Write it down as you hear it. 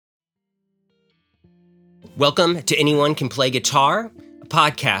Welcome to Anyone Can Play Guitar, a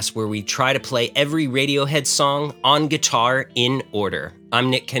podcast where we try to play every Radiohead song on guitar in order. I'm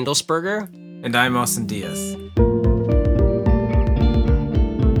Nick Kendelsberger. And I'm Austin Diaz.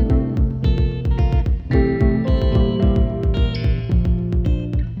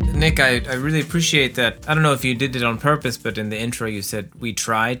 Nick, I really appreciate that. I don't know if you did it on purpose, but in the intro you said we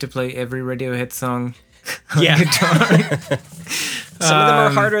tried to play every Radiohead song on guitar. Some of them are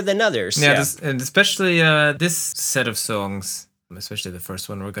harder than others. Yeah. And especially this set of songs, especially the first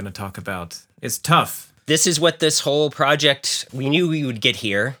one we're going to talk about, it's tough. This is what this whole project, we knew we would get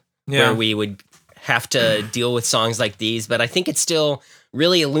here, where we would have to deal with songs like these, but I think it's still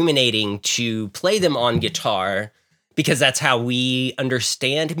really illuminating to play them on guitar because that's how we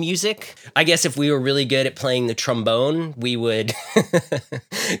understand music. I guess if we were really good at playing the trombone, we would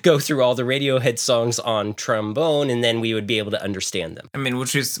go through all the Radiohead songs on trombone, and then we would be able to understand them. I mean,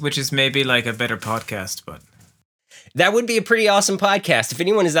 which is maybe like a better podcast, but that would be a pretty awesome podcast. If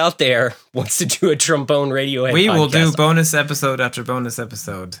anyone is out there wants to do a trombone Radiohead we podcast, will do bonus episode after bonus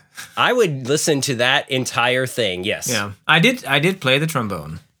episode. I would listen to that entire thing, yes. Yeah, I did play the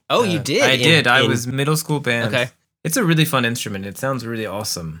trombone. Oh, you did? I did. I was middle school band. Okay. It's a really fun instrument. It sounds really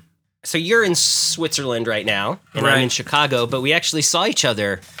awesome. So you're in Switzerland right now, and I'm in Chicago, but we actually saw each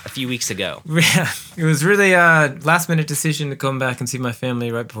other a few weeks ago. Yeah, it was really a last-minute decision to come back and see my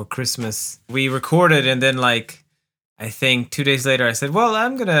family right before Christmas. We recorded, and then, I think 2 days later, I said, well,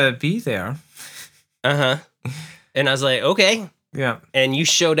 I'm going to be there. Uh-huh. And I was like, okay. Yeah. And you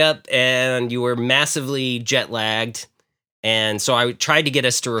showed up, and you were massively jet-lagged. And so I tried to get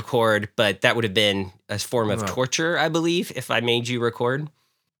us to record, but that would have been a form of torture, I believe, if I made you record.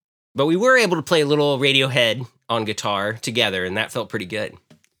 But we were able to play a little Radiohead on guitar together, and that felt pretty good.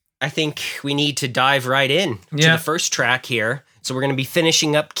 I think we need to dive right in to the first track here. So we're going to be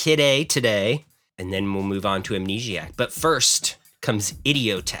finishing up Kid A today, and then we'll move on to Amnesiac. But first comes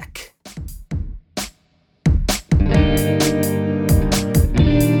Idiotech.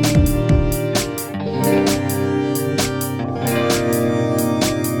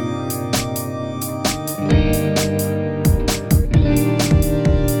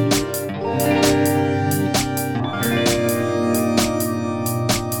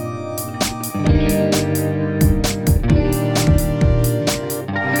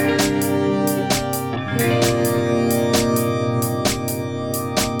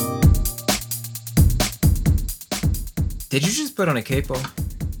 Did you just put on a capo?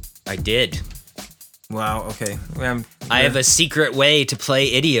 I did. Wow, okay. I have a secret way to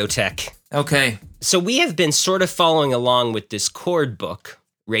play Idiotech. Okay. So we have been sort of following along with this chord book,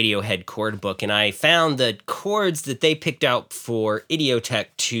 Radiohead chord book, and I found the chords that they picked out for Idiotech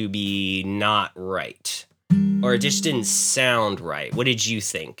to be not right. Or it just didn't sound right. What did you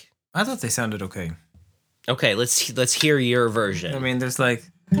think? I thought they sounded okay. Okay, let's hear your version. I mean, there's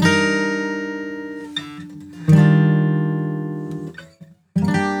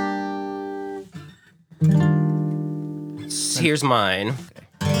Here's mine.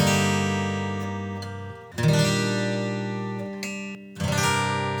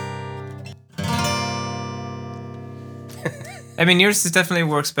 I mean, yours definitely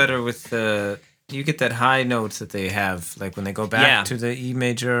works better with you get that high notes that they have, like when they go back to the E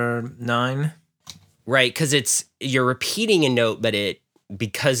major 9. Right, because you're repeating a note, but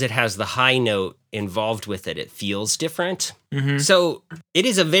because it has the high note involved with it, it feels different. Mm-hmm. So it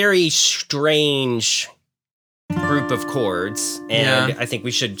is a very strange group of chords, and I think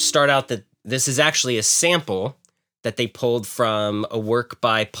we should start out that this is actually a sample that they pulled from a work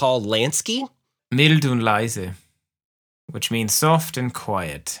by Paul Lansky. Mild und leise, which means soft and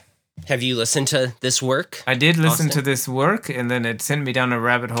quiet. Have you listened to this work? I did listen to this work, and then it sent me down a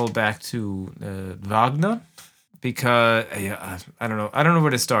rabbit hole back to Wagner, because I don't know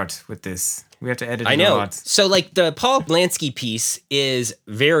where to start with this. We have to edit it a lot. So the Paul Lansky piece is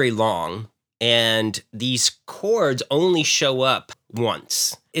very long, and these chords only show up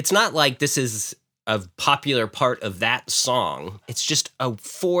once. It's not like this is a popular part of that song. It's just a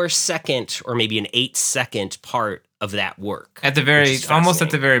 4-second or maybe an 8-second part of that work. Almost at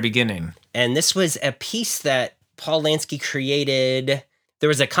the very beginning. And this was a piece that Paul Lansky created. There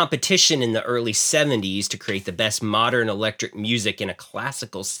was a competition in the early 70s to create the best modern electric music in a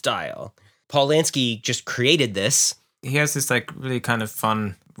classical style. Paul Lansky just created this. He has this really kind of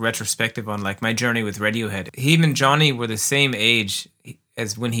fun retrospective on my journey with Radiohead. He and Johnny were the same age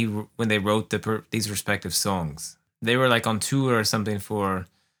as when they wrote these respective songs. They were on tour or something for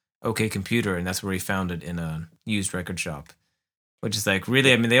OK Computer, and that's where he found it in a used record shop. Which is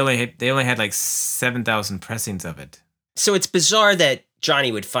really, I mean, they only had 7,000 pressings of it. So it's bizarre that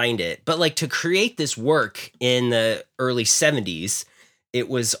Johnny would find it. But like to create this work in the early 70s, it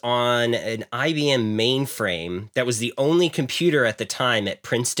was on an IBM mainframe that was the only computer at the time at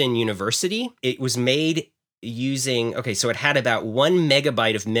Princeton University. It was made using, so it had about 1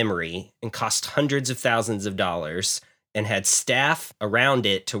 megabyte of memory and cost hundreds of thousands of dollars and had staff around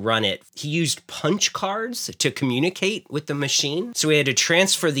it to run it. He used punch cards to communicate with the machine. So he had to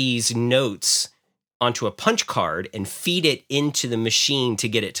transfer these notes onto a punch card and feed it into the machine to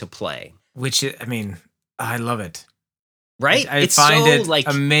get it to play. Which, I mean, I love it. Right? I find it like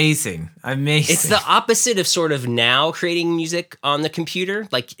amazing. It's the opposite of sort of now creating music on the computer.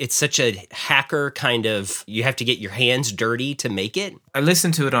 Like it's such a hacker kind of, you have to get your hands dirty to make it. I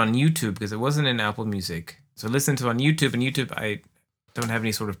listened to it on YouTube because it wasn't in Apple Music. So I listened to it on YouTube, and YouTube, I don't have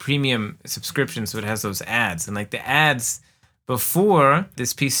any sort of premium subscription, so it has those ads. And like the ads before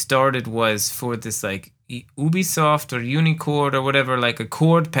this piece started was for this like Ubisoft or Unichord or whatever, like a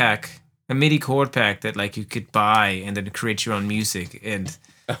chord pack. A MIDI chord pack that like you could buy and then create your own music. And,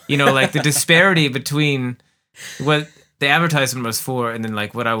 like the disparity between what the advertisement was for and then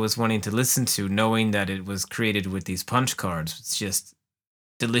like what I was wanting to listen to, knowing that it was created with these punch cards. It's just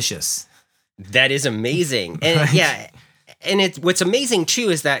delicious. That is amazing. And yeah. And what's amazing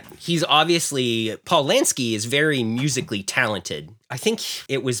too is that Paul Lansky is very musically talented. I think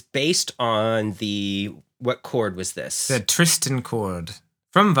it was based on what chord was this? The Tristan chord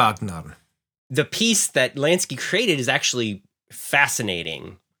from Wagner. The piece that Lansky created is actually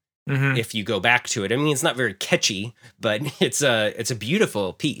fascinating if you go back to it. I mean, it's not very catchy, but it's a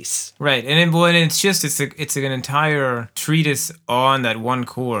beautiful piece. Right, and it's an entire treatise on that one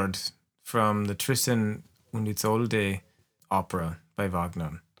chord from the Tristan und Isolde opera by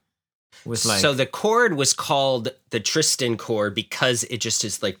Wagner. So the chord was called the Tristan chord because it just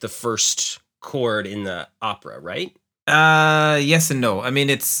is like the first chord in the opera, right? Yes and no. I mean,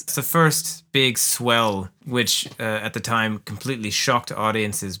 it's the first big swell, which at the time completely shocked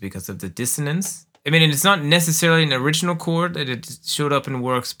audiences because of the dissonance. I mean, it's not necessarily an original chord. It showed up in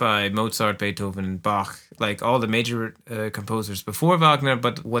works by Mozart, Beethoven, and Bach, like all the major composers before Wagner.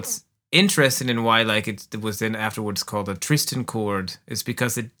 But what's interesting and why like it was then afterwards called a Tristan chord is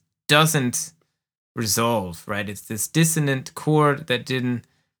because it doesn't resolve, right? It's this dissonant chord that didn't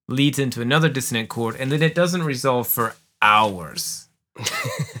leads into another dissonant chord, and then it doesn't resolve for hours.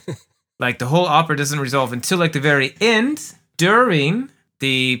 Like the whole opera doesn't resolve until like the very end, during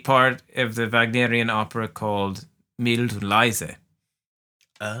the part of the Wagnerian opera called Mild und leise.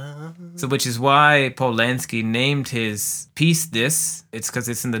 So which is why Paul Lansky named his piece this. It's because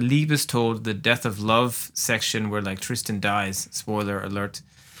it's in the Liebestod, the death of love section where like Tristan dies. Spoiler alert.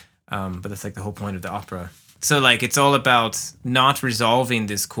 But that's like the whole point of the opera. So, like, it's all about not resolving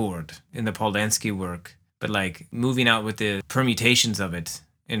this chord in the Paul Lansky work, but, like, moving out with the permutations of it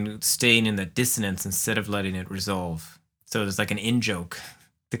and staying in the dissonance instead of letting it resolve. So there's, like, an in-joke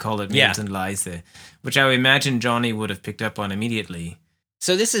to call it Mild und leise, which I would imagine Johnny would have picked up on immediately.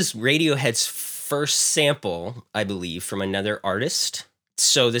 So this is Radiohead's first sample, I believe, from another artist.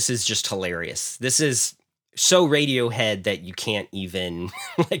 So this is just hilarious. This is so Radiohead that you can't even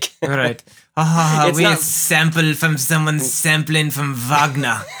like. Right. We sample from someone sampling from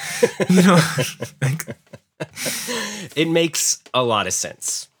Wagner. It makes a lot of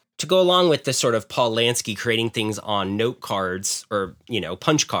sense. To go along with the sort of Paul Lansky creating things on note cards or,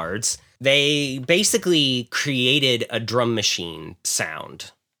 punch cards, they basically created a drum machine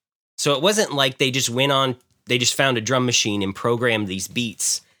sound. So it wasn't like they just found a drum machine and programmed these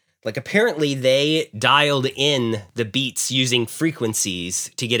beats. Like, apparently they dialed in the beats using frequencies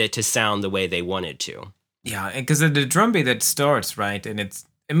to get it to sound the way they wanted to. Yeah, because the drum beat that starts, right, and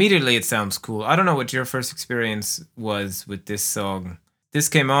it sounds cool. I don't know what your first experience was with this song. This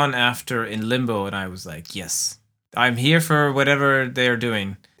came on after In Limbo, and I was like, yes, I'm here for whatever they're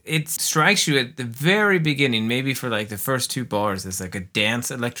doing. It strikes you at the very beginning, maybe for like the first 2 bars, as like a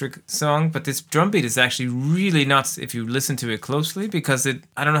dance electric song. But this drum beat is actually really nuts if you listen to it closely, because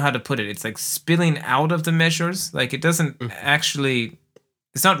I don't know how to put it. It's like spilling out of the measures. Like it doesn't actually,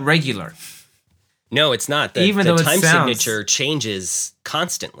 it's not regular. No, it's not. Even though the time signature changes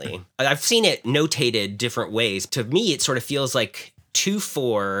constantly. I've seen it notated different ways. To me, it sort of feels like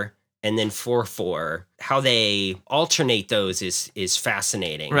 2/4 and then 4/4. How they alternate those is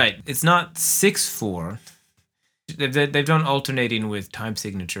fascinating. Right. It's not 6/4. They've done alternating with time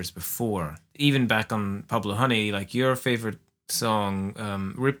signatures before. Even back on Pablo Honey, like your favorite song,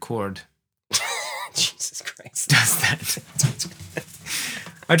 Ripcord. Jesus Christ. Does that.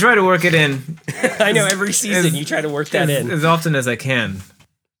 I try to work it in. I know, every season you try to work that in. As often as I can.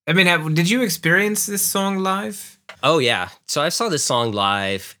 I mean, did you experience this song live? Oh, yeah. So I saw this song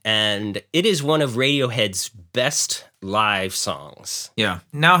live, and it is one of Radiohead's best live songs. Yeah.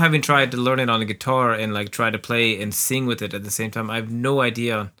 Now, having tried to learn it on a guitar and like try to play and sing with it at the same time, I have no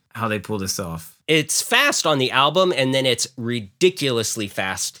idea how they pull this off. It's fast on the album, and then it's ridiculously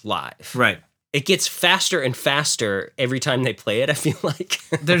fast live. Right. It gets faster and faster every time they play it, I feel like.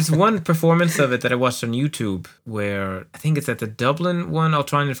 There's one performance of it that I watched on YouTube where I think it's at the Dublin one. I'll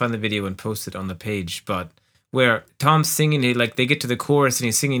try and find the video and post it on the page, but where Tom's singing, they get to the chorus and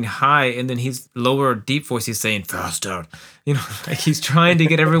he's singing high, and then his lower deep voice, he's saying faster. Like he's trying to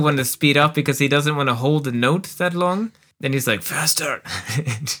get everyone to speed up because he doesn't want to hold the note that long. Then he's like faster,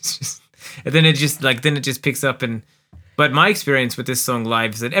 and then it just picks up. But my experience with this song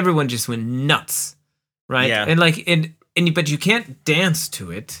live is that everyone just went nuts, right? Yeah. But you can't dance to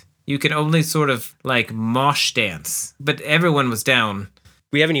it. You can only sort of like mosh dance. But everyone was down.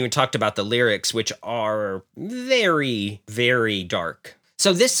 We haven't even talked about the lyrics, which are very, very dark.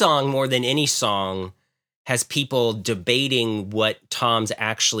 So this song, more than any song, has people debating what Tom's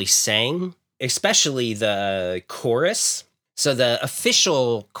actually saying, especially the chorus. So the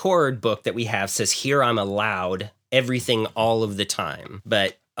official chord book that we have says, "Here I'm allowed everything all of the time."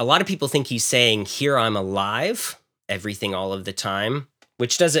 But a lot of people think he's saying, "Here I'm alive everything all of the time,"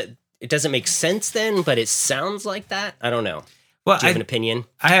 which doesn't make sense then, but it sounds like that. I don't know. Well, do you have an opinion?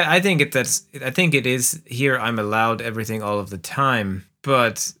 I think it is "Here I'm allowed everything all of the time,"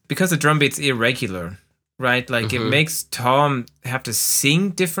 but because the drum beat's irregular, right? Like it makes Tom have to sing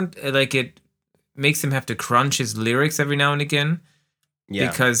different. Like it makes him have to crunch his lyrics every now and again. Yeah.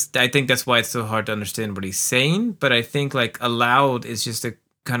 Because I think that's why it's so hard to understand what he's saying. But I think like "allowed" is just a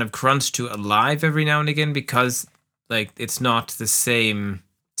kind of crunch to "alive" every now and again, because like it's not the same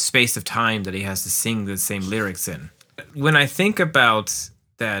space of time that he has to sing the same lyrics in. When I think about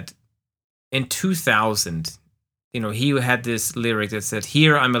that, in 2000, he had this lyric that said,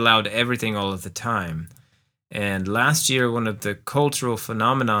 "Here I'm allowed everything all of the time." And last year, one of the cultural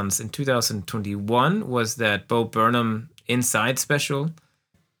phenomenons in 2021 was that Bo Burnham Inside special.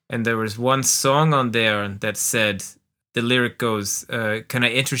 And there was one song on there that said, the lyric goes, "Can I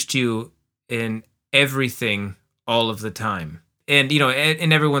interest you in everything all of the time?" And,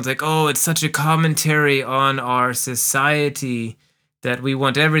 and everyone's like, "Oh, it's such a commentary on our society that we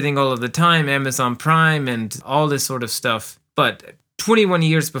want everything all of the time, Amazon Prime and all this sort of stuff." But 21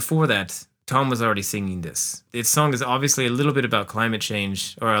 years before that, Tom was already singing this. This song is obviously a little bit about climate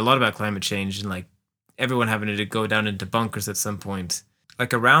change, or a lot about climate change, and like everyone having to go down into bunkers at some point.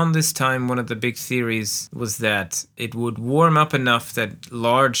 Like around this time, one of the big theories was that it would warm up enough that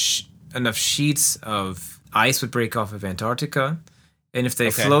large enough sheets of ice would break off of Antarctica. And if they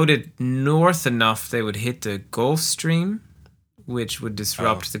floated north enough, they would hit the Gulf Stream, which would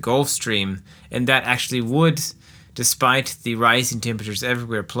disrupt the Gulf Stream. And that actually would, despite the rising temperatures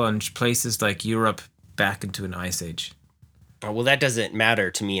everywhere, plunge places like Europe back into an ice age. Oh, well, that doesn't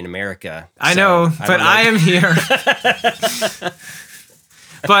matter to me in America. I know, but I am here.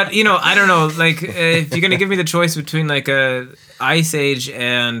 But, I don't know, like, if you're going to give me the choice between, like, a ice age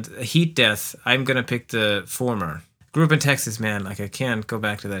and a heat death, I'm going to pick the former. Grew up in Texas, man. Like, I can't go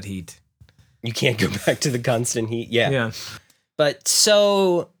back to that heat. You can't go back to the constant heat. Yeah. But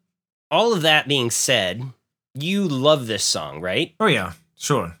so, all of that being said, you love this song, right? Oh, yeah.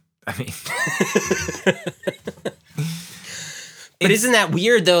 Sure. I mean... But isn't that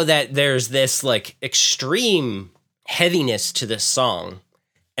weird, though, that there's this, like, extreme heaviness to this song?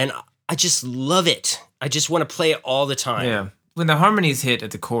 And I just love it. I just want to play it all the time. Yeah. When the harmonies hit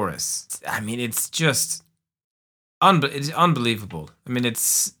at the chorus, I mean, it's just it's unbelievable. I mean,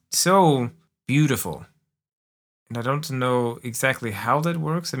 it's so beautiful. And I don't know exactly how that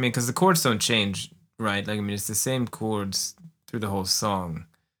works. I mean, because the chords don't change, right? Like, I mean, it's the same chords through the whole song,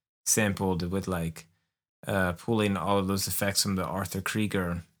 sampled with, like, pulling all of those effects from the Arthur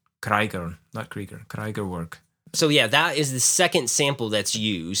Krieger work. So yeah, that is the second sample that's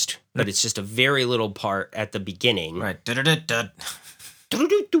used, but it's just a very little part at the beginning. Right.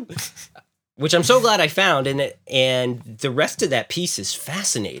 Which I'm so glad I found, and the rest of that piece is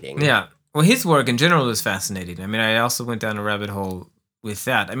fascinating. Yeah. Well, his work in general is fascinating. I mean, I also went down a rabbit hole with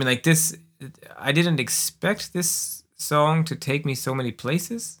that. I mean, like this, I didn't expect this song to take me so many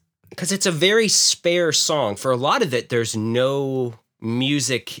places. Because it's a very spare song. For a lot of it, there's no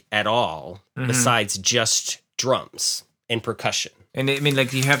music at all besides just drums and percussion. And I mean,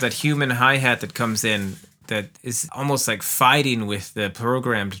 like, you have that human hi-hat that comes in that is almost like fighting with the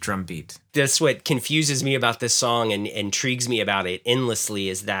programmed drum beat. That's what confuses me about this song and intrigues me about it endlessly,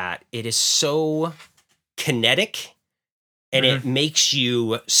 is that it is so kinetic and it makes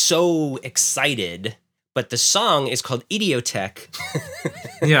you so excited, but the song is called Idiotech.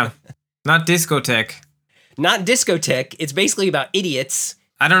 Yeah. Not discotheque. Not discotheque. It's basically about idiots.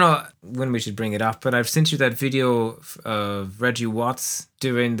 I don't know when we should bring it up, but I've sent you that video of Reggie Watts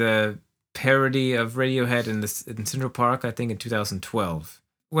doing the parody of Radiohead in Central Park, I think in 2012.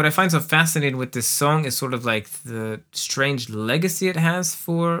 What I find so fascinating with this song is sort of like the strange legacy it has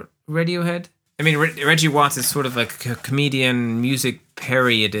for Radiohead. I mean, Reggie Watts is sort of like a comedian, music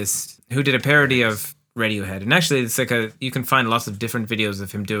parodiist who did a parody of Radiohead. And actually, it's like you can find lots of different videos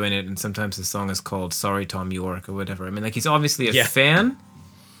of him doing it, and sometimes the song is called Sorry Tom York or whatever. I mean, like, he's obviously a fan,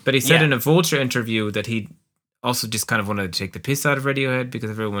 but he said in a Vulture interview that he also just kind of wanted to take the piss out of Radiohead because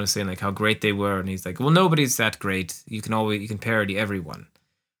everyone was saying like how great they were, and he's like, well, nobody's that great. You can parody everyone,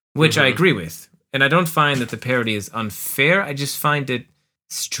 which I agree with. And I don't find that the parody is unfair. I just find it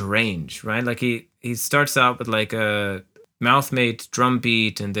strange, right? Like he starts out with like a mouth-made drum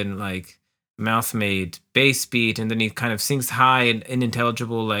beat and then like mouth-made bass beat, and then he kind of sings high and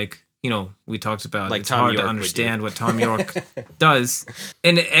unintelligible, like, you know, we talked about, like, it's Tom hard York to understand what Tom York does.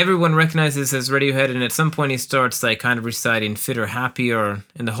 And everyone recognizes as Radiohead, and at some point he starts like kind of reciting Fit or Happier,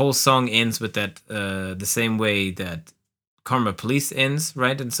 and the whole song ends with that the same way that Karma Police ends,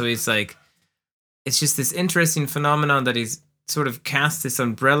 right? And so he's like, it's just this interesting phenomenon that he's sort of cast this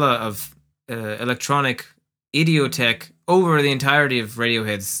umbrella of electronic idiotech over the entirety of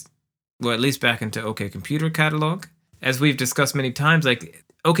Radiohead's, well, at least back into OK Computer catalog. As we've discussed many times, like,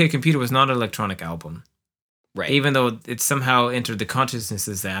 OK Computer was not an electronic album. Right. Even though it somehow entered the consciousness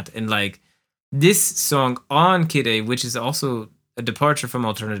as that. And like this song on Kid A, which is also a departure from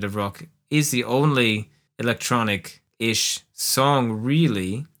alternative rock, is the only electronic-ish song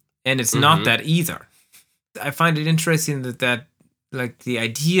really. And it's not that either. I find it interesting that like the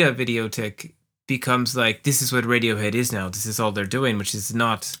idea of Idiotech becomes like, this is what Radiohead is now. This is all they're doing, which is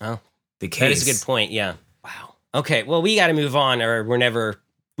not the case. That is a good point, yeah. Wow. Okay, well, we got to move on, or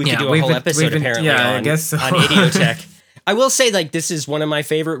we could do a whole episode apparently I guess so. on Idiotech. I will say, like, this is one of my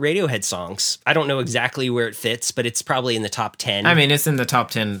favorite Radiohead songs. I don't know exactly where it fits, but it's probably in the top 10. I mean, it's in the top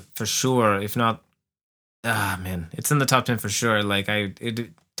 10 for sure, if not... it's in the top 10 for sure. Like,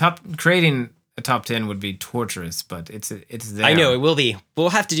 creating a top 10 would be torturous, but it's there. I know, it will be. We'll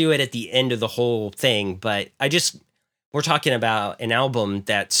have to do it at the end of the whole thing, but we're talking about an album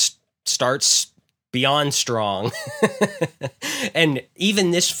that starts beyond strong. And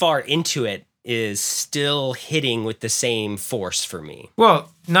even this far into it is still hitting with the same force for me. Well,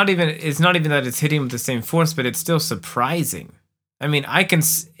 it's not even that it's hitting with the same force, but it's still surprising. I mean,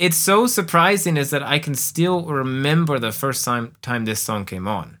 it's so surprising is that I can still remember the first time this song came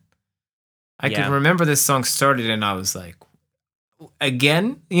on. I can remember this song started and I was like,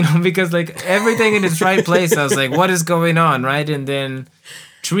 again? You know, because like everything in its right place, I was like, what is going on, right? And then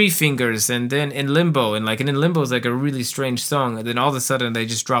Tree Fingers, and then In Limbo, and In Limbo is like a really strange song, and then all of a sudden they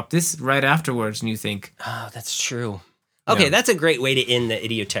just drop this right afterwards, and you think, oh, that's true. Okay, that's a great way to end the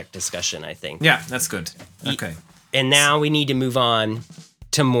Idiotech discussion, I think. Yeah, that's good. Okay. And now we need to move on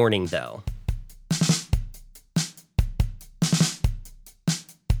to Morning Bell.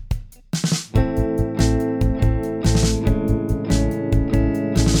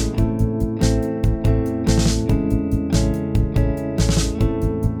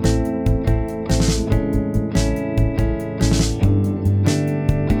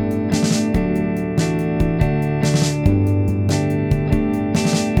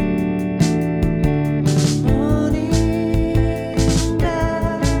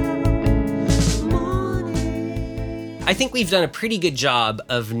 I think we've done a pretty good job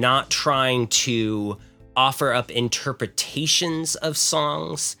of not trying to offer up interpretations of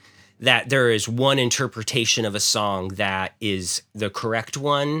songs, that there is one interpretation of a song that is the correct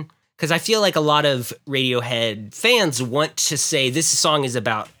one. Because I feel like a lot of Radiohead fans want to say this song is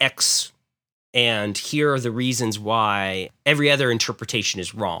about X, and here are the reasons why every other interpretation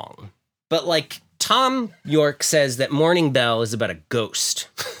is wrong. But like Tom York says that Morning Bell is about a ghost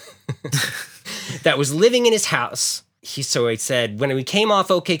that was living in his house. He said, when we came off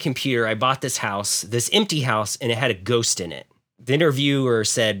OK Computer, I bought this house, this empty house, and it had a ghost in it. The interviewer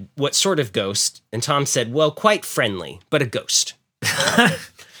said, what sort of ghost? And Tom said, well, quite friendly, but a ghost.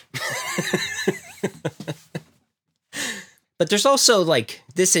 But there's also like,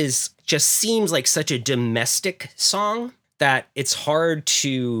 just seems like such a domestic song that it's hard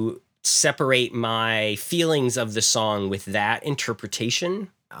to separate my feelings of the song with that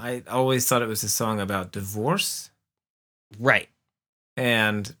interpretation. I always thought it was a song about divorce. Right.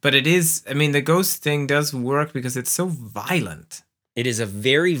 But it is, I mean, the ghost thing does work because it's so violent. It is a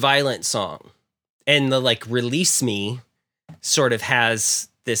very violent song. And the like Release Me sort of has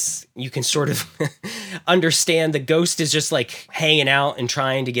this, you can sort of understand the ghost is just like hanging out and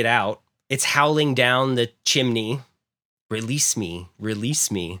trying to get out. It's howling down the chimney. Release me,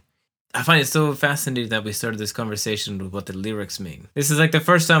 release me. I find it so fascinating that we started this conversation with what the lyrics mean. This is like the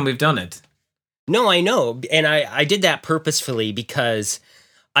first time we've done it. No, I know. And I did that purposefully because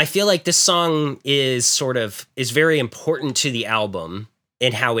I feel like this song is very important to the album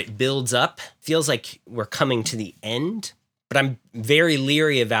and how it builds up. Feels like we're coming to the end, but I'm very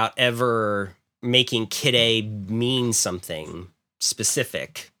leery about ever making Kid A mean something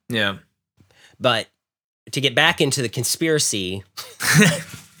specific. Yeah. But to get back into the conspiracy,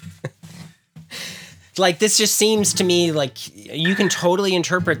 like, this just seems to me like you can totally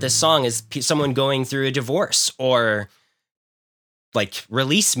interpret this song as someone going through a divorce or like,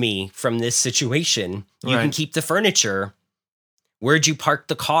 release me from this situation. You can keep the furniture. Where'd you park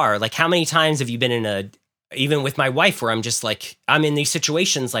the car? Like, how many times have you been even with my wife, where I'm just like, I'm in these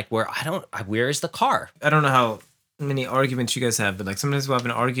situations like where where is the car? I don't know how many arguments you guys have, but like sometimes we'll have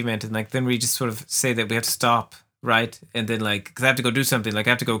an argument and like then we just sort of say that we have to stop, right? And then like, because I have to go do something, like I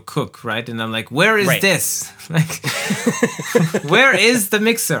have to go cook, right? And I'm like, where is this? Like, where is the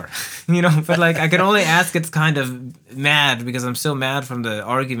mixer? You know, but like I can only ask it's kind of mad because I'm still mad from the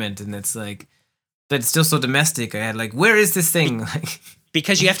argument, and it's like, but it's still so domestic. I had like, where is this thing? Like,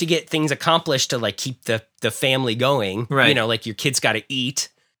 because you have to get things accomplished to like keep the family going, right? You know, like your kids got to eat,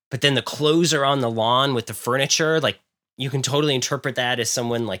 but then the clothes are on the lawn with the furniture. Like, you can totally interpret that as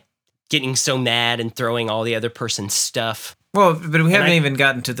someone like getting so mad and throwing all the other person's stuff. Well, but we haven't even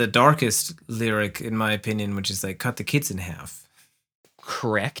gotten to the darkest lyric, in my opinion, which is like, cut the kids in half.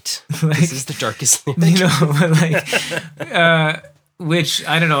 Correct. Like, this is the darkest lyric. You know, like, which,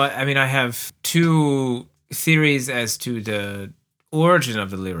 I don't know. I mean, I have two theories as to the origin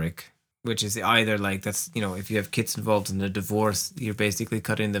of the lyric, which is either like, that's, you know, if you have kids involved in a divorce, you're basically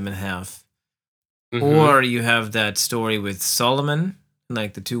cutting them in half. Mm-hmm. Or you have that story with Solomon,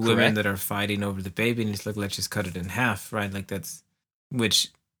 like the two women that are fighting over the baby, and he's like, let's just cut it in half, right? Like, that's, which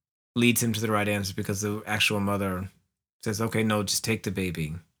leads him to the right answer because the actual mother says, okay, no, just take the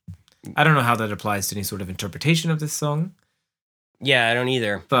baby. I don't know how that applies to any sort of interpretation of this song. Yeah, I don't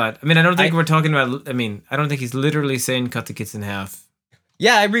either. But, I mean, I don't think we're talking about, I mean, I don't think he's literally saying cut the kids in half.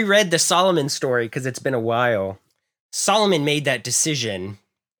 Yeah, I reread the Solomon story because it's been a while. Solomon made that decision,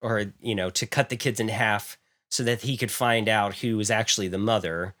 or, you know, to cut the kids in half so that he could find out who was actually the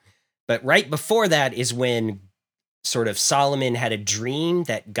mother. But right before that is when sort of Solomon had a dream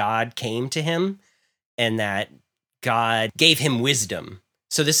that God came to him and that God gave him wisdom.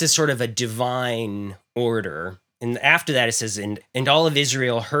 So this is sort of a divine order. And after that it says, and all of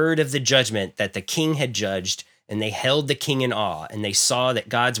Israel heard of the judgment that the king had judged, and they held the king in awe, and they saw that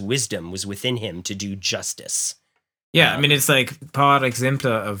God's wisdom was within him to do justice. Yeah, I mean, it's like par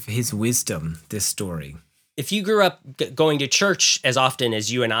exemplar of his wisdom, this story. If you grew up going to church as often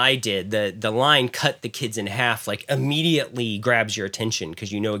as you and I did, the line cut the kids in half like immediately grabs your attention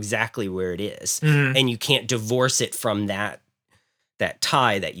because you know exactly where it is. Mm-hmm. And you can't divorce it from that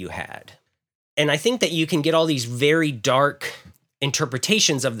tie that you had. And I think that you can get all these very dark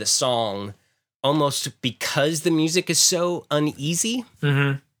interpretations of the song almost because the music is so uneasy.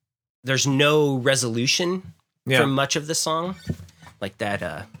 Mm-hmm. There's no resolution from much of the song. Like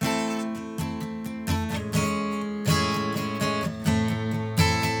that...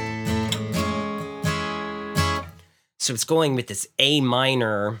 So it's going with this A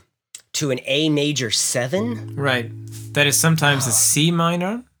minor to an A major 7. Right. That is sometimes a C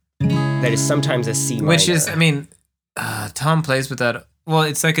minor. That is sometimes a C minor. Which is, I mean, Tom plays with that. Well,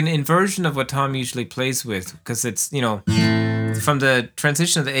 it's like an inversion of what Tom usually plays with. Because it's, you know, from the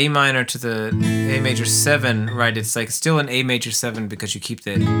transition of the A minor to the A major 7, right, it's like still an A major 7 because you keep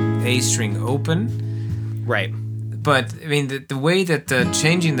the A string open. Right. But, I mean, the way that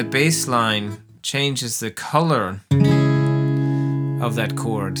changing the bass line changes the color of that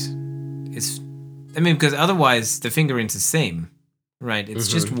chord is, I mean, because otherwise the fingering's the same, right? It's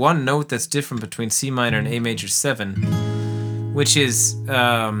just one note that's different between C minor and A major 7, which is,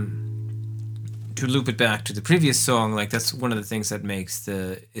 to loop it back to the previous song, like that's one of the things that makes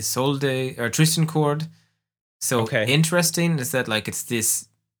the Isolde or Tristan chord so interesting, is that like it's these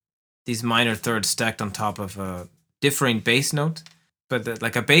minor thirds stacked on top of a differing bass note. But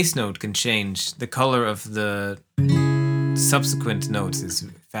like a bass note can change the color of the subsequent notes is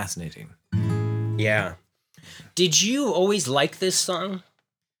fascinating. Yeah. Did you always like this song?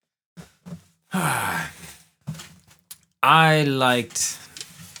 I liked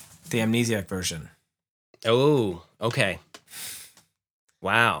the Amnesiac version. Oh, okay.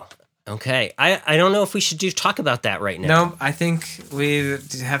 Wow. Okay. I don't know if we should talk about that right now. No, I think we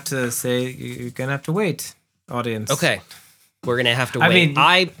have to say you're gonna have to wait, audience. Okay. We're gonna have to wait.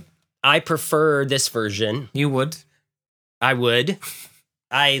 I prefer this version. You would. I would.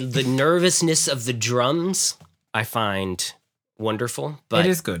 The nervousness of the drums I find wonderful, but it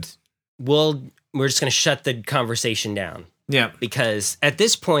is good. We're just gonna shut the conversation down. Yeah. Because at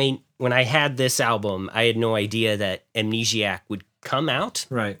this point, when I had this album, I had no idea that Amnesiac would come out.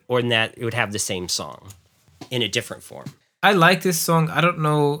 Right. Or that it would have the same song in a different form. I like this song. I don't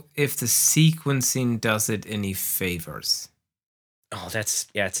know if the sequencing does it any favors. Oh, it's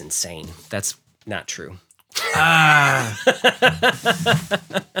insane. That's not true.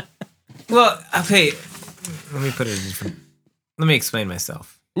 Well, okay. Let me explain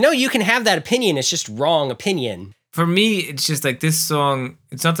myself. No, you can have that opinion. It's just wrong opinion. For me, it's just like this song,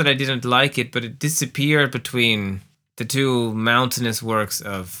 it's not that I didn't like it, but it disappeared between the two mountainous works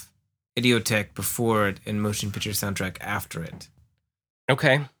of Idioteque before it and Motion Picture Soundtrack after it.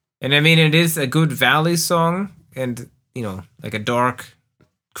 Okay. And I mean, it is a good Valley song and, like a dark,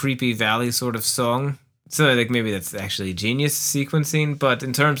 creepy Valley sort of song. So like maybe that's actually genius sequencing, but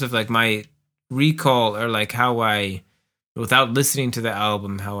in terms of like my recall or like how I, without listening to the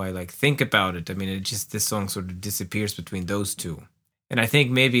album, how I like think about it, I mean, this song sort of disappears between those two. And I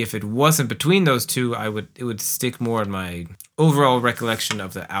think maybe if it wasn't between those two, it would stick more in my overall recollection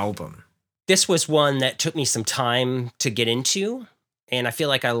of the album. This was one that took me some time to get into, and I feel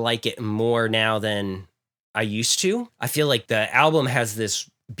like I like it more now than I used to. I feel like the album has this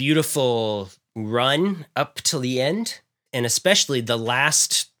beautiful run up till the end, and especially the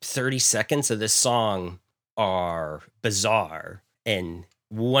last 30 seconds of this song are bizarre and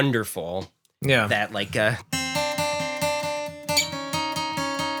wonderful. Yeah. That like and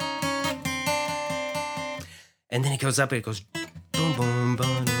then it goes up and it goes boom boom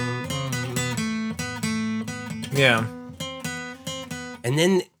boom. Yeah. And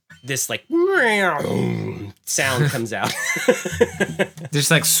then this like sound comes out. Just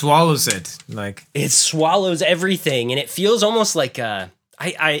like swallows it. Like it swallows everything, and it feels almost like I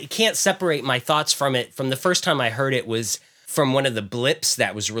can't separate my thoughts from it. From the first time I heard it was from one of the blips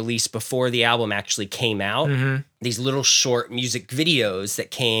that was released before the album actually came out. Mm-hmm. These little short music videos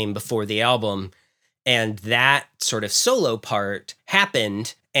that came before the album, and that sort of solo part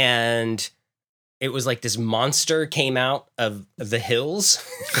happened, and it was like this monster came out of the hills.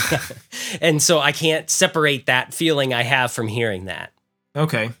 And so I can't separate that feeling I have from hearing that.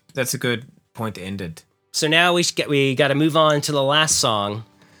 Okay, that's a good point to end it. So now we got to move on to the last song,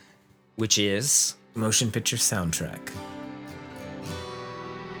 which is Motion Picture Soundtrack.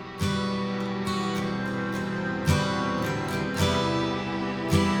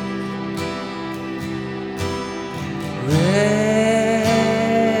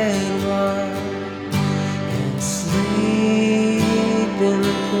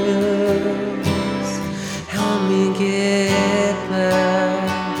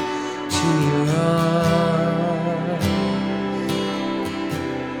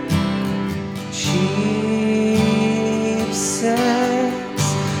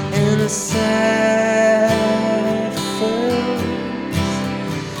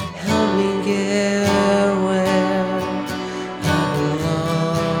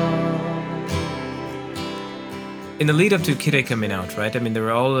 In the lead up to Kid A coming out, right? I mean, there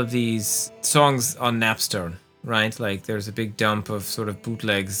were all of these songs on Napster, right? Like, there's a big dump of sort of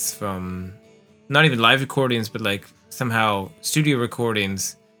bootlegs from not even live recordings, but like somehow studio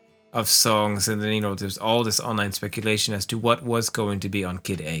recordings of songs. And then, there's all this online speculation as to what was going to be on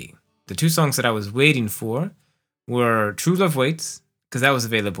Kid A. The two songs that I was waiting for were True Love Waits, because that was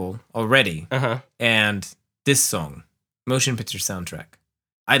available already, and this song, Motion Picture Soundtrack.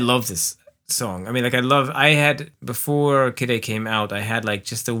 I love this song. I mean, like, I had, before Kid A came out, I had like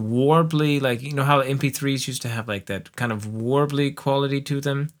just a warbly, like, how MP3s used to have like that kind of warbly quality to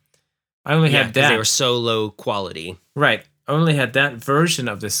them. I only had that. They were so low quality. Right. I only had that version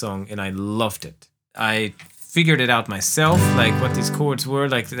of this song, and I loved it. I figured it out myself, like what these chords were,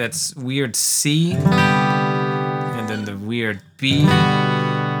 like that's weird C, and then the weird B.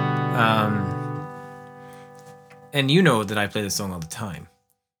 And you know that I play this song all the time.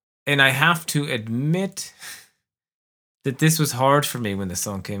 And I have to admit that this was hard for me when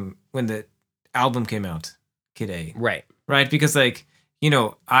the album came out, Kid A. Right. Right, because like,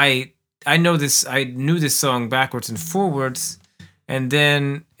 I knew this song backwards and forwards, and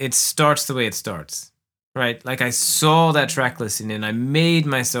then it starts the way it starts. Right? Like, I saw that track listing and I made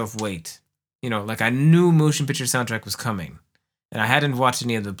myself wait. Like I knew Motion Picture Soundtrack was coming, and I hadn't watched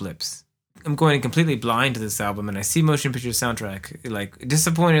any of the blips. I'm going in completely blind to this album, and I see motion picture soundtrack. Like,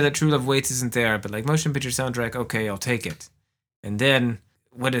 disappointed that True Love Waits isn't there, but like motion picture soundtrack, okay, I'll take it. And then,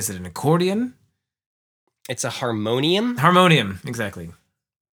 what is it, an accordion? It's a harmonium? Harmonium, exactly.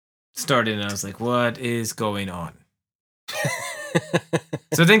 Started, and I was like, what is going on?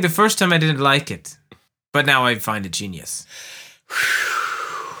 So I think the first time I didn't like it, but now I find it genius.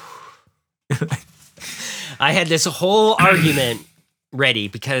 I had this whole argument ready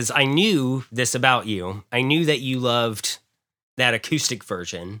because I knew this about you. I knew that you loved that acoustic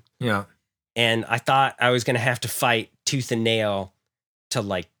version. Yeah. And I thought I was going to have to fight tooth and nail to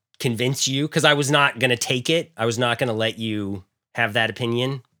like convince you because I was not going to take it. I was not going to let you have that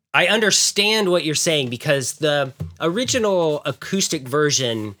opinion. I understand what you're saying because the original acoustic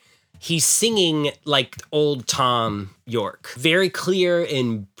version, he's singing like old Tom York. Very clear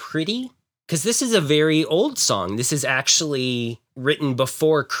and pretty. Because this is a very old song. This is actually written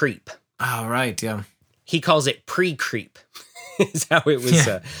before Creep. Oh, right, yeah. He calls it pre-Creep, is how it was.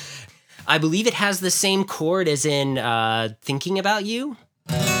 Yeah. I believe it has the same chord as in Thinking About You.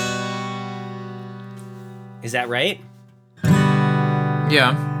 Is that right?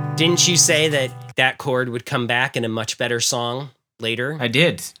 Yeah. Didn't you say that that chord would come back in a much better song later? I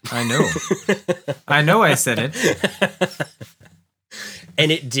did. I know. I know I said it.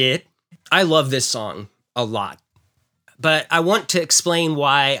 And it did. I love this song a lot. But I want to explain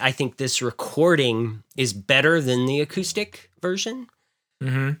why I think this recording is better than the acoustic version.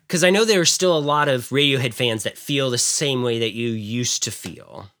 Because I know there are still a lot of Radiohead fans that feel the same way that you used to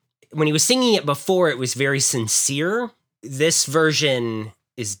feel. When he was singing it before, it was very sincere. This version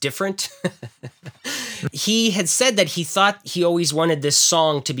is different. He had said that he thought he always wanted this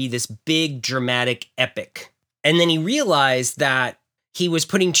song to be this big, dramatic epic. And then he realized that he was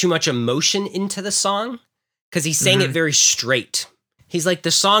putting too much emotion into the song because he sang it very straight. He's like,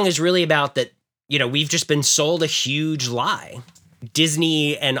 the song is really about that, you know, we've just been sold a huge lie.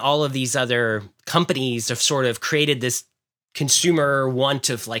 Disney and all of these other companies have sort of created this consumer want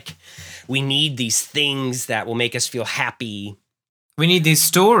of like, we need these things that will make us feel happy. We need these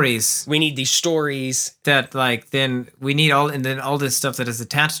stories. We need these stories. That like, then we need all this stuff that is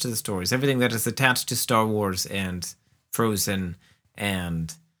attached to the stories. Everything that is attached to Star Wars and Frozen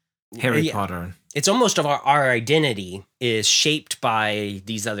and Harry Potter. It's almost of our identity is shaped by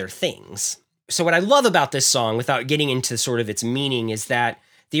these other things. So what I love about this song, without getting into sort of its meaning, is that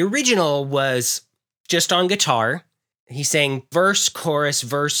the original was just on guitar. He sang verse, chorus,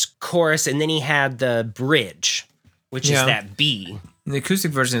 and then he had the bridge, which is that B. In the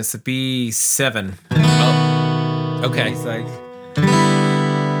acoustic version, it's the B7. Oh, okay. It's like...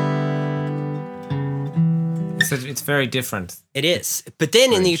 It's very different. It is. But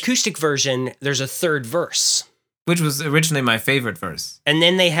then in the acoustic version, there's a third verse. Which was originally my favorite verse. And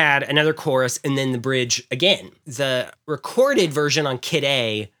then they had another chorus and then the bridge again. The recorded version on Kid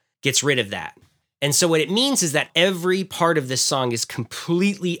A gets rid of that. And so what it means is that every part of this song is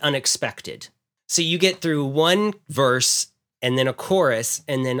completely unexpected. So you get through one verse and then a chorus,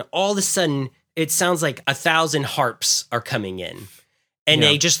 and then all of a sudden it sounds like 1,000 harps are coming in. And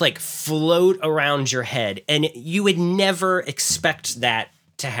they just like float around your head. And you would never expect that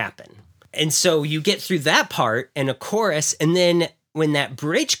to happen. And so you get through that part and a chorus. And then when that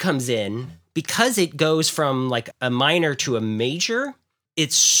bridge comes in, because it goes from like a minor to a major,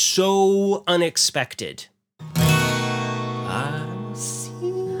 it's so unexpected. I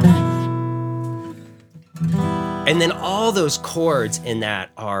see. And then all those chords in that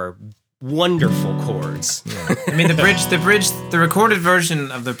are wonderful chords. Yeah. I mean, the recorded version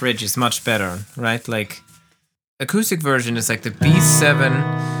of the bridge is much better, right? Like, acoustic version is like the B7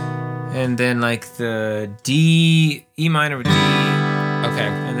 and then like the D, E minor D. Okay.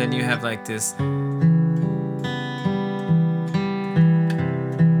 And then you have like this.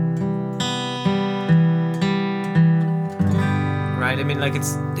 Right? I mean, like,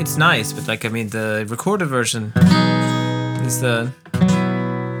 it's nice, but like, I mean, the recorded version is the...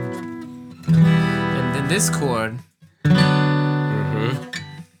 this chord.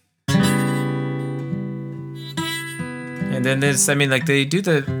 And then this, I mean, like, they do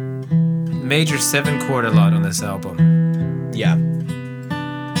the major 7 chord a lot on this album. Yeah.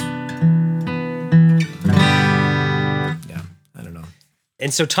 Yeah, I don't know.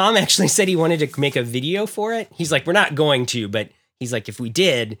 And so Tom actually said he wanted to make a video for it. He's like, we're not going to, but he's like, if we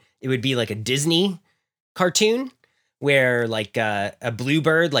did, it would be like a Disney cartoon where like a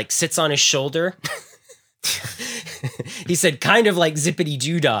bluebird like sits on his shoulder. He said, kind of like Zippity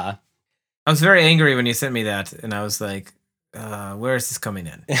Doodah. I was very angry when you sent me that, and I was like, where is this coming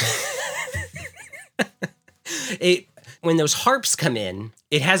in? when those harps come in,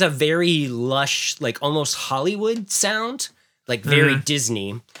 it has a very lush, like almost Hollywood sound, like very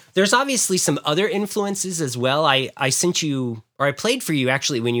Disney. There's obviously some other influences as well. I sent you, or I played for you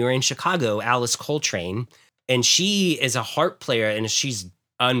actually when you were in Chicago, Alice Coltrane, and she is a harp player, and she's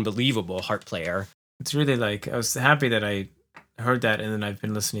unbelievable harp player. It's really like, I was happy that I heard that, and then I've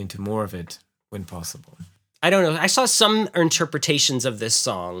been listening to more of it when possible. I don't know. I saw some interpretations of this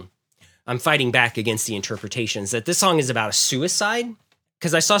song. I'm fighting back against the interpretations that this song is about a suicide,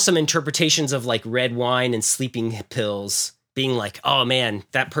 because I saw some interpretations of like red wine and sleeping pills being like, oh man,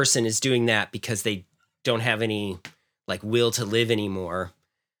 that person is doing that because they don't have any like will to live anymore.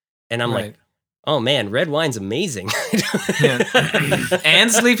 And I'm like, oh man, red wine's amazing. Yeah.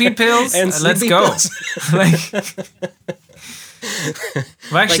 And sleeping pills? And let's sleeping go. pills.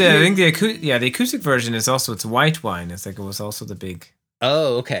 Well, actually, I think the acoustic version is also, it's white wine. It's like, it was also the big.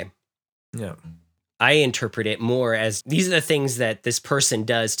 Oh, okay. Yeah. I interpret it more as these are the things that this person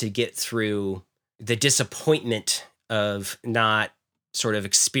does to get through the disappointment of not sort of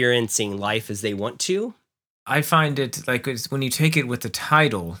experiencing life as they want to. I find it like when you take it with the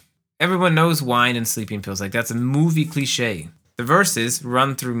title, everyone knows wine and sleeping pills. Like, that's a movie cliche. The verses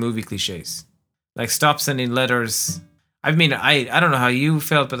run through movie cliches. Like, stop sending letters. I mean, I don't know how you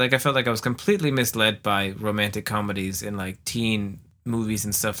felt, but like I felt like I was completely misled by romantic comedies and like teen movies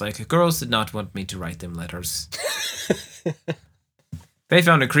and stuff. Like, girls did not want me to write them letters. They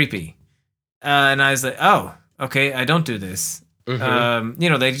found it creepy. And I was like, oh, okay, I don't do this.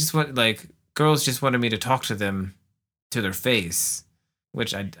 Mm-hmm. They just want, like, girls just wanted me to talk to them to their face,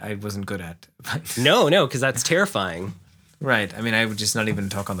 which I wasn't good at. No, because that's terrifying. Right. I mean, I would just not even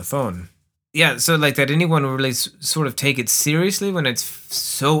talk on the phone. Yeah, so like that anyone would really sort of take it seriously when it's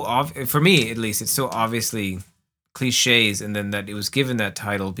so for me at least, it's so obviously cliches, and then that it was given that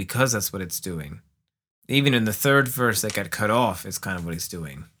title because that's what it's doing. Even in the third verse that got cut off is kind of what he's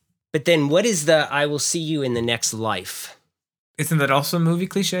doing. But then what is the I will see you in the next life? Isn't that also a movie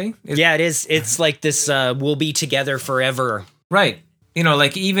cliche? Yeah, it is. It's like this we'll be together forever. Right.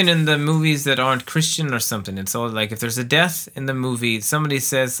 Like even in the movies that aren't Christian or something, it's all like if there's a death in the movie, somebody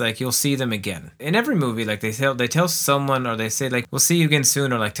says like you'll see them again. In every movie, like they tell someone, or they say like we'll see you again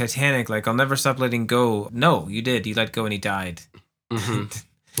soon, or like Titanic, like I'll never stop letting go. No, you did. You let go and he died.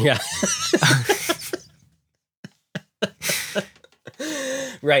 Mm-hmm. Yeah.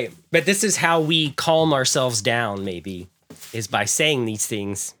 Right. But this is how we calm ourselves down, maybe, is by saying these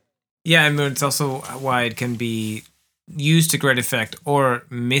things. Yeah, I mean, it's also why it can be used to great effect or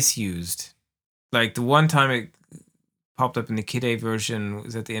misused. Like the one time it popped up in the Kid A version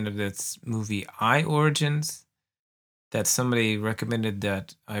was at the end of this movie I Origins that somebody recommended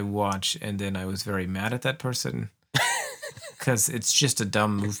that I watch, and then I was very mad at that person because it's just a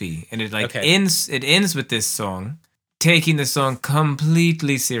dumb movie, and it ends with this song taking the song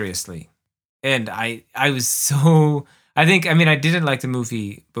completely seriously, and I was so. I didn't like the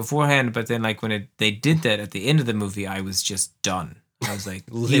movie beforehand, but then like when they did that at the end of the movie, I was just done. I was like,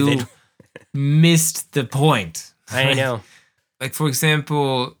 you missed the point. I know. Like, for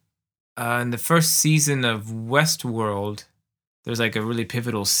example, in the first season of Westworld, there's like a really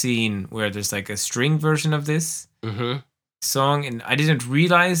pivotal scene where there's like a string version of this song, and I didn't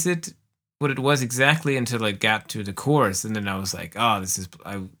realize what it was exactly until I got to the chorus, and then I was like,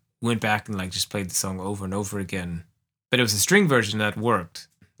 I went back and like just played the song over and over again. But it was a string version that worked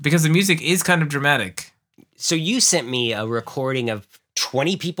because the music is kind of dramatic. So you sent me a recording of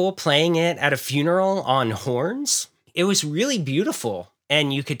 20 people playing it at a funeral on horns. It was really beautiful.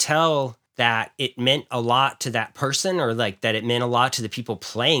 And you could tell that it meant a lot to that person, or like that it meant a lot to the people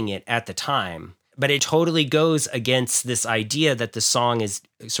playing it at the time. But it totally goes against this idea that the song is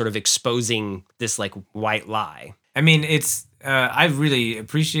sort of exposing this like white lie. I mean, it's, I really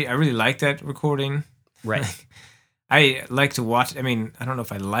like that recording. Right. I like to watch. I mean, I don't know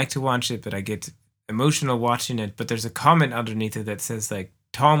if I like to watch it, but I get emotional watching it. But there's a comment underneath it that says, like,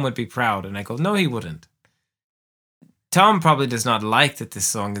 Tom would be proud. And I go, no, he wouldn't. Tom probably does not like that this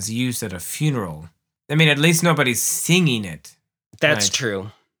song is used at a funeral. I mean, at least nobody's singing it. That's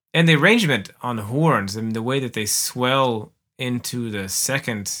true. And the arrangement on horns, I mean, the way that they swell into the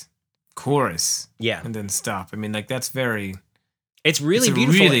second chorus. Yeah. And then stop. I mean, like, that's very... It's really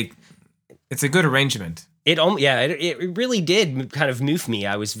beautiful. It's a good arrangement. It really did kind of move me.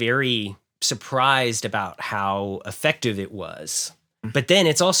 I was very surprised about how effective it was. But then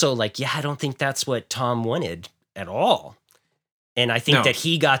it's also like, yeah, I don't think that's what Tom wanted at all. And I think that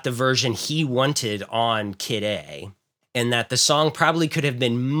he got the version he wanted on Kid A, and that the song probably could have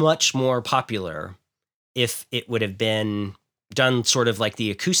been much more popular if it would have been done sort of like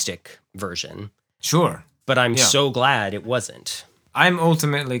the acoustic version. Sure. but I'm so glad it wasn't. I'm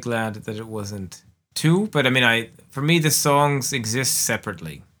ultimately glad that it wasn't too, but I mean, for me, the songs exist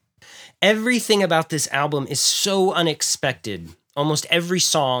separately. Everything about this album is so unexpected. Almost every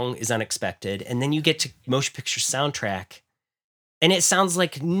song is unexpected, and then you get to Motion Picture Soundtrack, and it sounds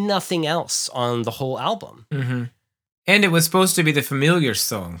like nothing else on the whole album. Mm-hmm. And it was supposed to be the familiar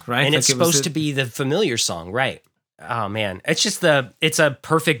song, right? And it's supposed to be the familiar song, right? Oh man, it's a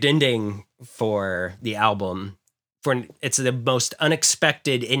perfect ending for the album. It's the most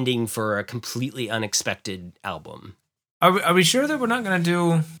unexpected ending for a completely unexpected album. Are we sure that we're not going to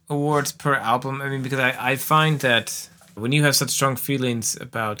do awards per album? I mean, because I find that when you have such strong feelings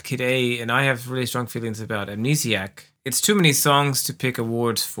about Kid A and I have really strong feelings about Amnesiac, it's too many songs to pick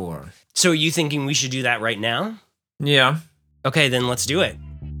awards for. So are you thinking we should do that right now? Yeah. Okay, then let's do it.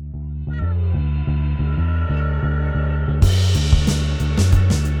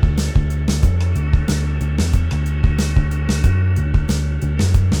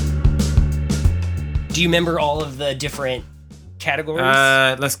 Do you remember all of the different categories?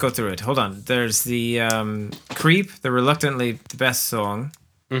 Let's go through it. Hold on. There's the Creep, the reluctantly the best song.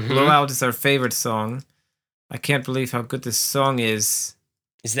 Mm-hmm. Blowout is our favorite song. I can't believe how good this song is.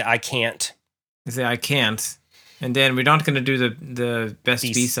 Is that I Can't? Is that I Can't? And then we're not going to do the best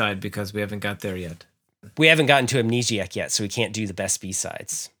B-side because we haven't got there yet. We haven't gotten to Amnesiac yet, so we can't do the best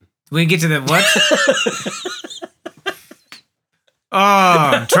B-sides. We can get to the what?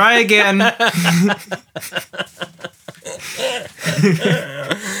 Oh, try again.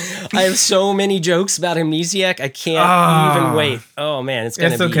 I have so many jokes about Amnesiac. I can't even wait. Oh man, it's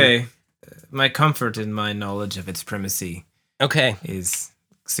gonna be okay. My comfort in my knowledge of its primacy is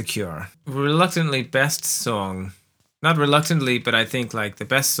secure. Reluctantly best song. Not reluctantly, but I think like the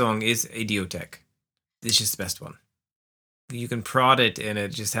best song is Idiotech. It's just the best one. You can prod it and it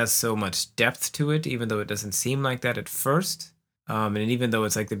just has so much depth to it, even though it doesn't seem like that at first. And even though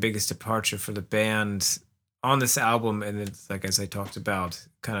it's like the biggest departure for the band on this album, and it's like, as I talked about,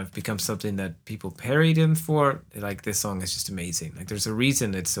 kind of becomes something that people parodied him for, like this song is just amazing. Like there's a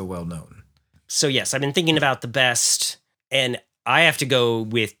reason it's so well known. So yes, I've been thinking about the best, and I have to go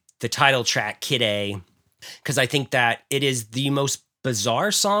with the title track, Kid A, because I think that it is the most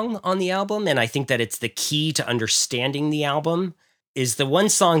bizarre song on the album, and I think that it's the key to understanding the album, is the one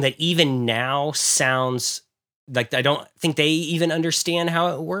song that even now sounds like I don't think they even understand how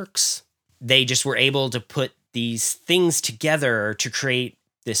it works. They just were able to put these things together to create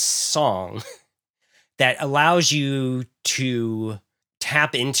this song that allows you to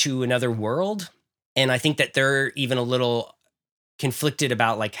tap into another world. And I think that they're even a little conflicted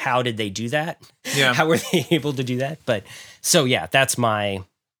about like, how did they do that? Yeah. How were they able to do that? But so, yeah, that's my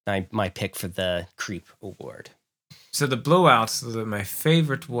pick for the Creep Award. So the Blowout, my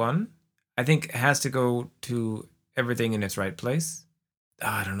favorite one, I think has to go to Everything in Its Right Place.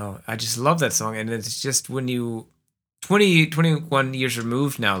 I don't know. I just love that song. And it's just when you 21 years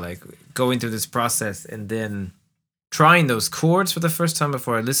removed now, like going through this process and then trying those chords for the first time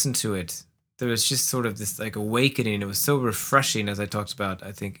before I listened to it, there was just sort of this like awakening. It was so refreshing, as I talked about,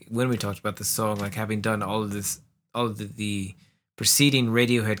 I think, when we talked about the song, like having done all of the preceding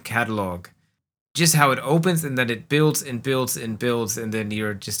Radiohead catalog, just how it opens and then it builds and builds and builds, and then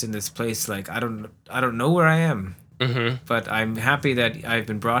you're just in this place like I don't know where I am, but I'm happy that I've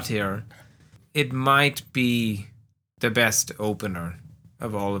been brought here. It might be the best opener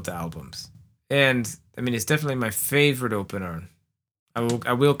of all of the albums, and I mean it's definitely my favorite opener.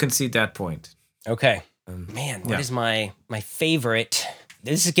 I will concede that point. Okay, man, what is my favorite?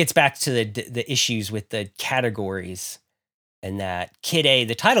 This gets back to the issues with the categories. And that Kid A,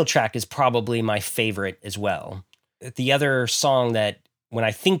 the title track, is probably my favorite as well. The other song that, when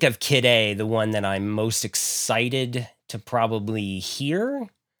I think of Kid A, the one that I'm most excited to probably hear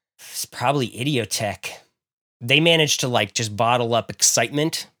is probably Idiotech. They managed to like just bottle up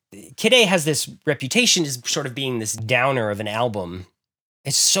excitement. Kid A has this reputation as sort of being this downer of an album.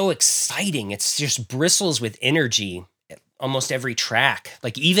 It's so exciting. It's just bristles with energy. Almost every track,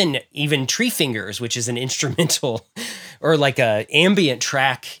 like even Tree Fingers, which is an instrumental or like a ambient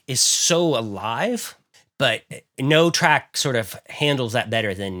track, is so alive, but no track sort of handles that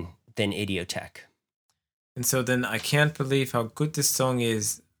better than Idiotech. And so then I can't believe how good this song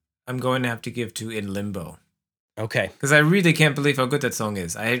is. I'm going to have to give to In Limbo. Okay. Because I really can't believe how good that song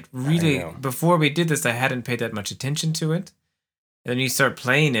is. Before we did this, I hadn't paid that much attention to it. And then you start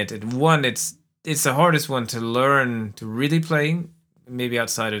playing it, and it's the hardest one to learn to really play, maybe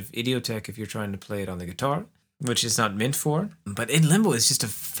outside of Idiotech if you're trying to play it on the guitar, which it's not meant for. But In Limbo is just a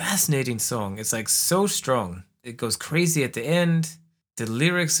fascinating song. It's like so strong. It goes crazy at the end. the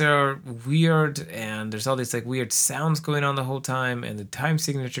lyrics are weird, and there's all these like weird sounds going on the whole time, and the time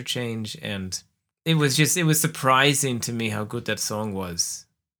signature change, and it was surprising to me how good that song was.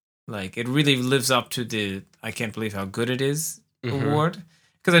 Like, it really lives up to the I can't believe how good it is award.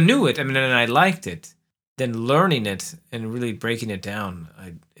 Because I knew it, and I liked it. Then learning it and really breaking it down,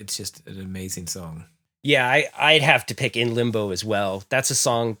 it's just an amazing song. Yeah, I'd have to pick In Limbo as well. That's a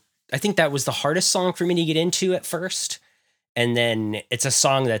song, I think that was the hardest song for me to get into at first. And then it's a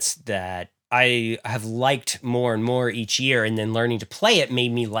song that I have liked more and more each year. And then learning to play it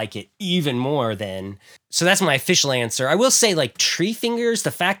made me like it even more then. So that's my official answer. I will say, like, Tree Fingers,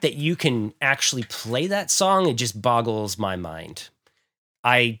 the fact that you can actually play that song, it just boggles my mind.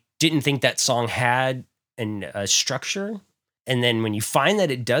 I didn't think that song had a structure. And then when you find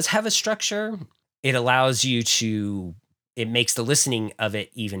that it does have a structure, it allows you to, it makes the listening of it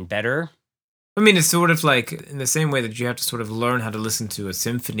even better. I mean, it's sort of like in the same way that you have to sort of learn how to listen to a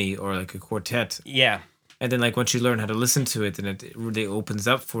symphony or like a quartet. Yeah. And then like once you learn how to listen to it, then it really opens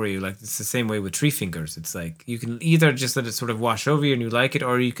up for you. Like it's the same way with Tree Fingers. It's like you can either just let it sort of wash over you and you like it,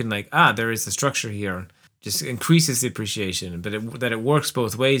 or you can like, there is a structure here. Just increases the appreciation. But that it works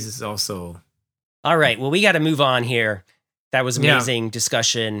both ways is also... All right. Well, we got to move on here. That was amazing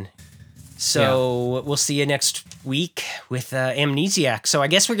discussion. So we'll see you next week with Amnesiac. So I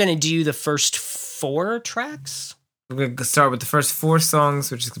guess we're going to do the first 4 tracks. We're going to start with the first 4 songs,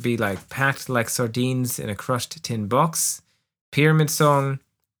 which is going to be like Packed Like Sardines in a Crushed Tin Box, Pyramid Song,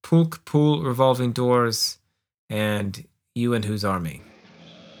 Pulk Pool Revolving Doors, and You and Whose Army.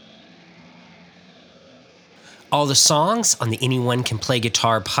 All the songs on the Anyone Can Play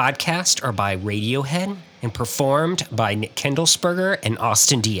Guitar podcast are by Radiohead and performed by Nick Kendallsberger and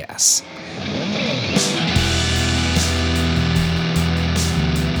Austin Diaz.